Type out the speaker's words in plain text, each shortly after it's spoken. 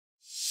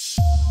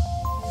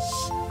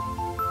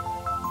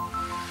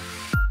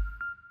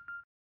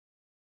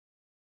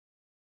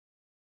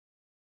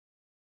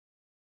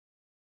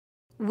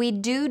We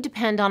do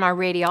depend on our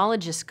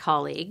radiologist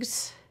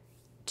colleagues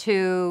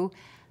to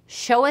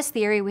show us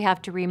the area we have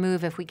to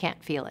remove if we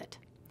can't feel it.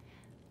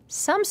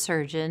 Some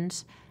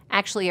surgeons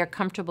actually are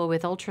comfortable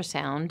with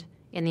ultrasound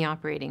in the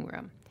operating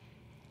room.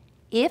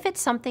 If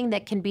it's something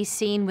that can be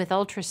seen with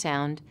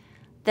ultrasound,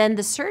 then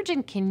the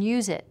surgeon can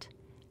use it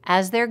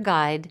as their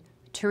guide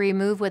to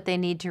remove what they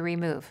need to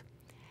remove.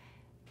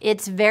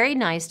 It's very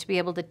nice to be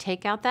able to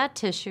take out that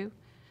tissue,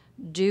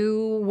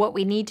 do what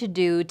we need to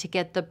do to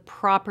get the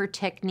proper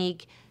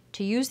technique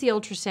to use the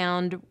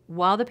ultrasound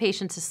while the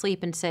patient's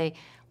asleep and say,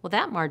 well,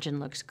 that margin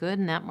looks good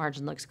and that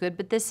margin looks good,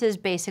 but this is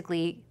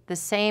basically the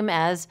same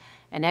as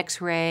an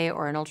X-ray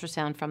or an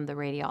ultrasound from the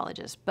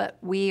radiologist. But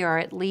we are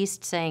at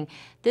least saying,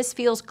 this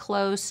feels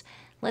close,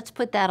 let's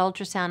put that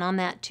ultrasound on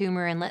that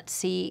tumor and let's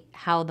see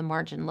how the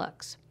margin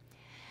looks.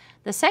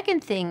 The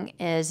second thing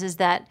is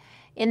that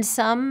in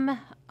some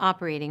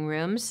operating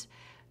rooms,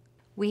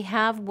 we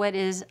have what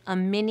is a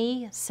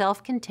mini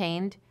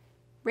self-contained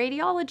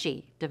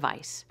radiology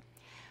device.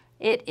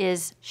 It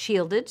is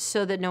shielded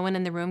so that no one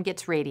in the room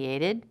gets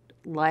radiated,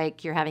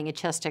 like you're having a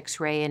chest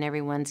X-ray and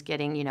everyone's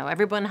getting,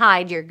 everyone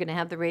hide, you're gonna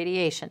have the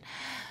radiation.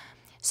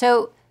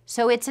 So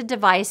it's a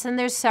device, and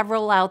there's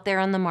several out there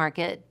on the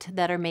market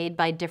that are made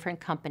by different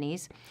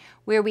companies,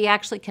 where we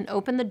actually can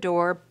open the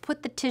door,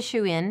 put the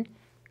tissue in,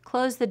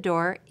 close the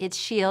door, it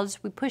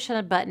shields, we push on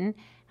a button,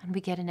 and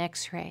we get an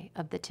X-ray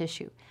of the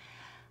tissue.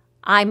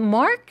 I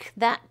mark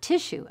that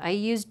tissue. I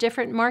use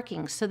different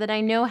markings so that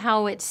I know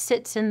how it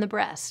sits in the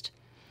breast.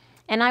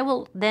 And I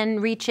will then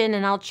reach in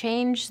and I'll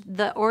change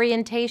the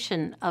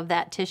orientation of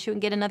that tissue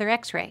and get another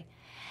X-ray.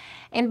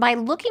 And by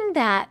looking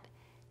that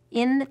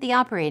in the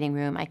operating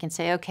room, I can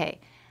say,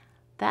 okay,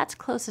 that's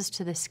closest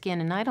to the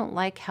skin and I don't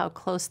like how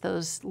close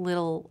those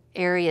little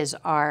areas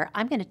are.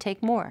 I'm going to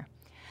take more.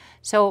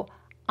 So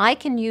I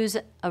can use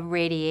a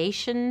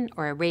radiation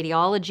or a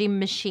radiology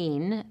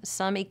machine,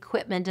 some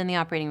equipment in the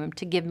operating room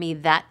to give me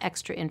that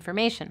extra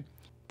information.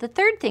 The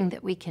third thing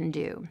that we can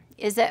do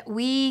is that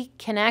we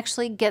can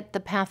actually get the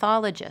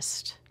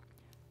pathologist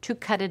to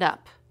cut it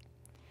up.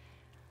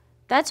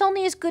 That's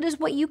only as good as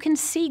what you can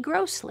see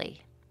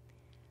grossly.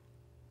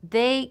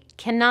 They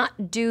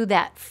cannot do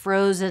that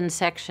frozen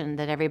section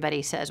that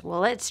everybody says, well,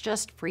 let's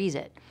just freeze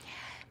it.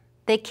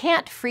 They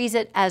can't freeze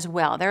it as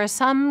well. There are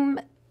some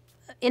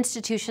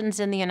institutions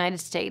in the United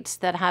States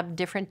that have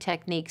different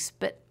techniques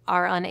but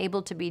are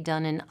unable to be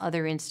done in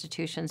other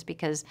institutions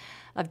because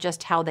of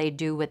just how they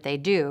do what they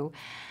do.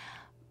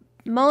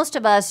 Most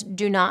of us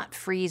do not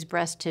freeze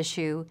breast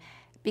tissue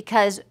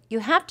because you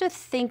have to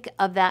think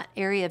of that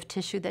area of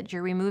tissue that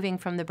you're removing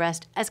from the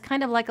breast as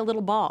kind of like a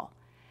little ball.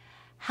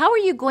 How are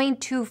you going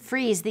to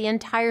freeze the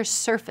entire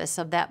surface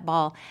of that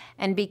ball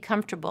and be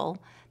comfortable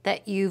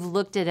that you've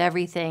looked at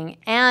everything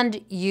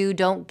and you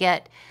don't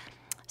get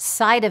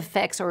side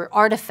effects or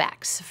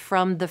artifacts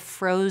from the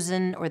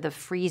frozen or the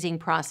freezing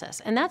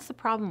process? And that's the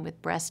problem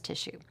with breast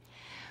tissue.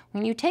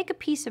 When you take a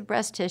piece of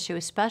breast tissue,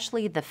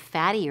 especially the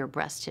fattier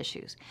breast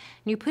tissues,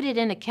 and you put it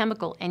in a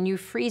chemical and you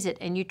freeze it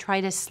and you try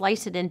to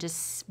slice it into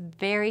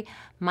very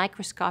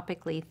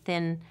microscopically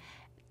thin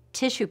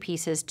tissue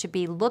pieces to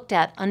be looked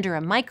at under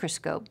a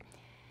microscope,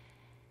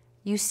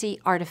 you see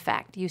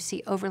artifact, you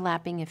see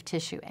overlapping of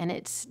tissue, and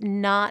it's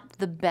not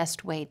the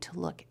best way to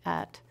look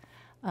at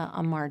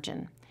a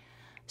margin.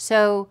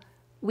 So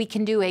we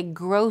can do a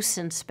gross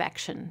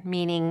inspection,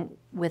 meaning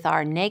with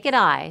our naked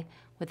eye,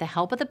 with the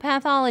help of the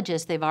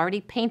pathologist, they've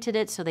already painted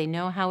it so they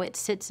know how it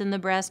sits in the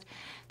breast.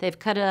 They've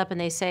cut it up and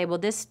they say, well,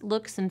 this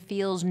looks and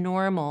feels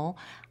normal.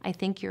 I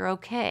think you're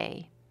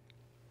okay.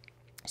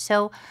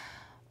 So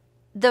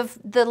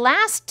the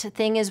last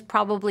thing is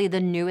probably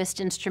the newest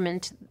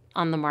instrument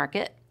on the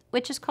market,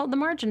 which is called the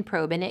margin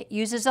probe, and it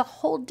uses a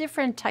whole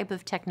different type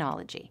of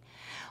technology.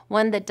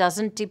 One that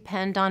doesn't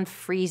depend on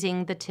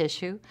freezing the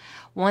tissue,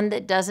 one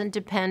that doesn't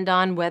depend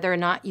on whether or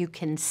not you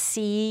can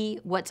see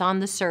what's on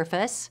the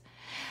surface,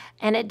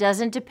 and it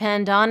doesn't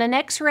depend on an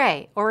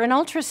X-ray or an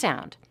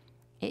ultrasound.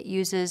 It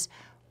uses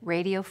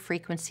radio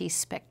frequency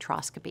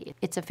spectroscopy.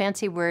 It's a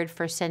fancy word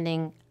for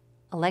sending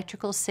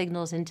electrical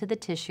signals into the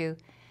tissue,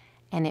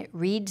 and it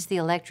reads the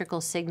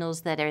electrical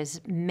signals that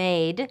is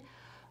made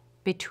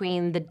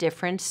between the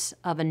difference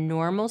of a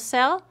normal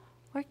cell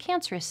or a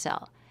cancerous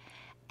cell.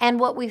 And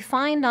what we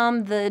find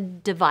on the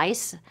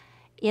device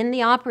in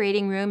the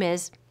operating room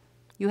is,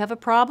 you have a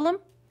problem,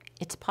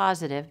 it's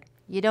positive.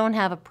 You don't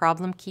have a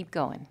problem, keep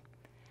going.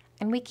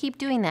 And we keep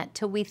doing that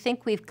till we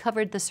think we've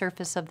covered the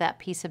surface of that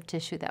piece of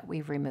tissue that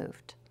we've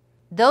removed.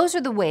 Those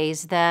are the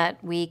ways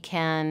that we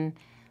can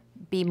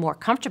be more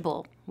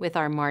comfortable with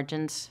our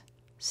margins,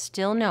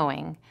 still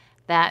knowing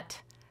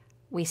that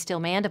we still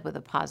may end up with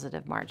a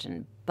positive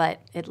margin,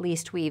 but at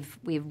least we've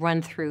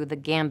run through the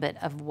gambit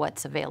of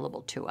what's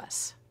available to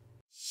us.